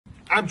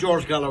I'm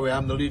George Galloway.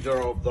 I'm the leader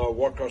of the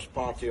Workers'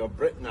 Party of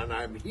Britain, and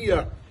I'm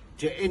here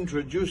to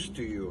introduce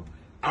to you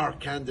our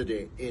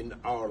candidate in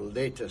our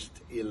latest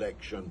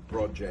election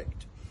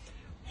project.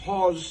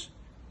 Hawes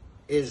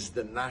is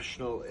the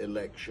national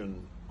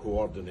election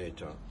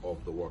coordinator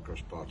of the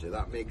Workers' Party.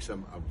 That makes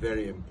him a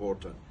very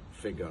important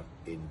figure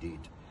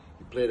indeed.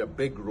 He played a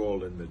big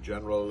role in the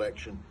general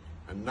election,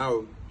 and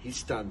now he's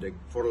standing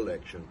for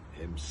election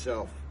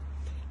himself.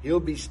 He'll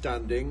be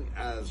standing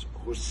as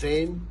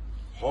Hussein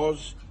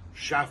Hawes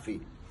Shafi.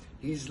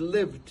 He's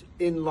lived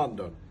in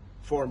London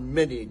for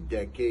many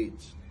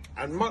decades,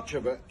 and much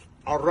of it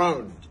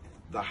around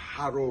the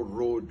Harrow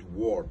Road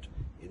ward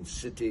in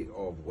City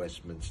of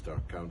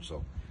Westminster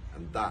Council,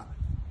 and that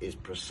is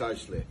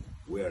precisely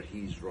where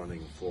he's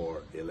running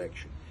for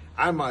election.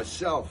 I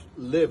myself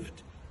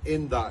lived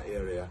in that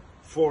area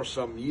for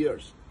some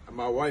years, and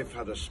my wife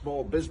had a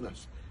small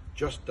business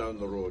just down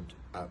the road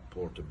at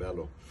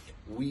Portobello.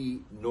 We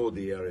know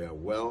the area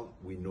well,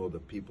 we know the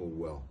people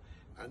well,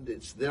 and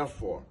it's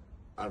therefore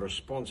a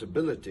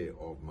responsibility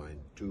of mine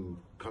to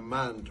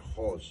commend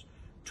Hawes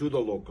to the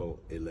local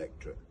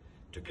electorate,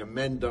 to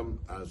commend him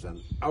as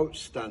an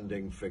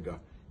outstanding figure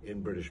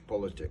in British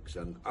politics,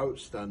 an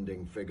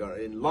outstanding figure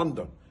in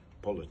London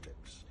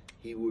politics.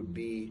 He would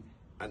be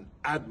an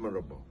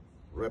admirable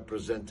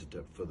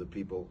representative for the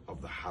people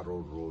of the Harrow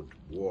Road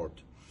ward.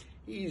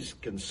 He's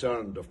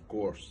concerned, of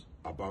course,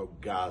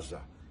 about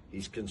Gaza.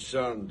 He's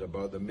concerned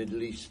about the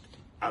Middle East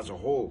as a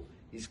whole.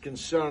 He's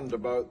concerned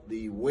about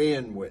the way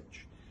in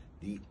which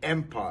the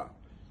empire,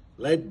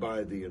 led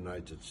by the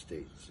United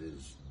States,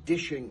 is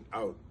dishing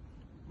out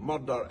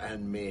murder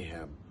and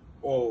mayhem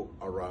all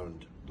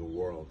around the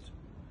world.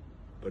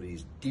 But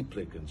he's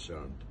deeply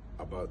concerned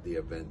about the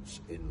events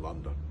in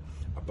London,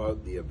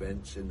 about the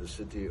events in the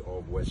City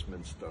of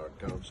Westminster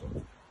Council,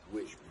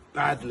 which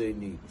badly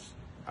needs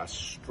a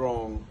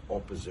strong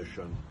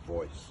opposition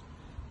voice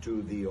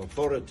to the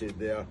authority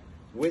there,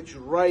 which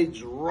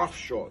rides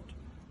roughshod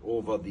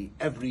over the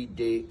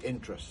everyday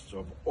interests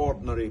of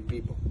ordinary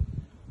people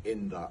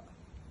in that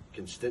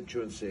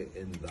constituency,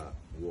 in that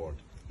ward.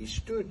 He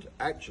stood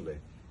actually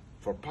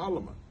for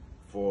Parliament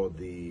for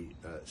the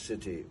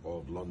City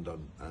of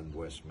London and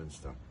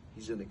Westminster.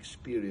 He's an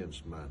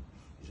experienced man.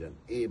 He's an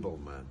able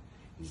man.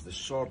 He's the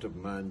sort of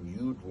man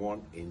you'd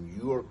want in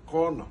your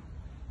corner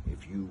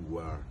if you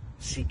were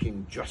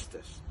seeking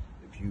justice,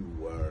 if you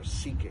were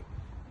seeking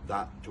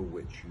that to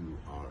which you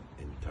are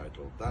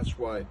entitled. That's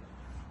why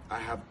I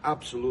have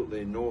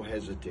absolutely no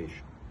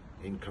hesitation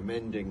in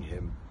commending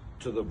him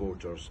to the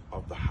voters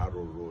of the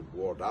Harrow Road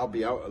ward. I'll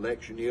be out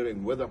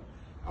electioneering with him.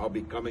 I'll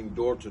be coming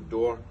door to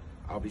door.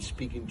 I'll be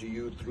speaking to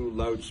you through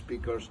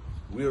loudspeakers.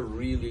 We're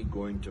really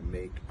going to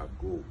make a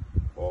go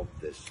of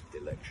this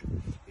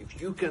election.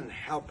 If you can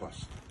help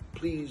us,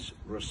 please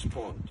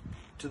respond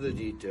to the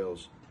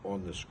details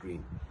on the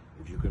screen.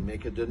 If you can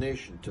make a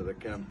donation to the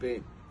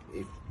campaign,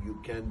 if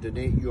you can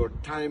donate your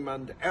time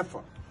and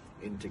effort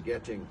into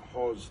getting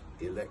Hawes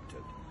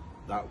elected,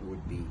 that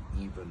would be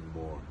even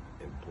more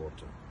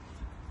important.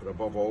 But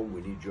above all,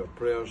 we need your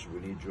prayers,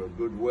 we need your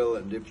goodwill,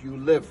 and if you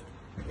live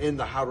in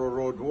the Harrow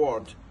Road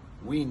ward,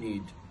 we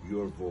need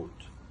your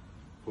vote.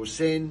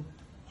 Hussein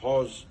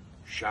Hawes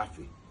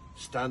Shafi,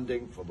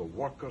 standing for the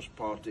Workers'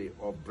 Party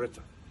of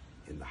Britain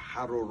in the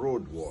Harrow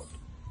Road ward,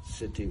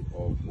 City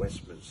of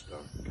Westminster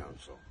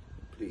Council.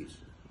 Please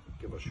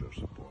give us your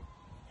support.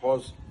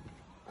 Hawes,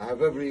 I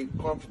have every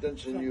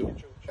confidence in you,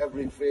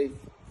 every faith,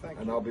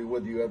 and I'll be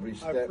with you every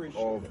step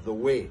of the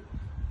way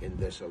in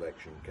this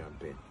election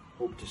campaign.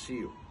 Hope to see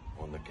you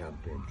on the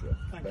campaign trail.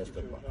 Thank you,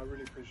 George. I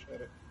really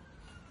appreciate it.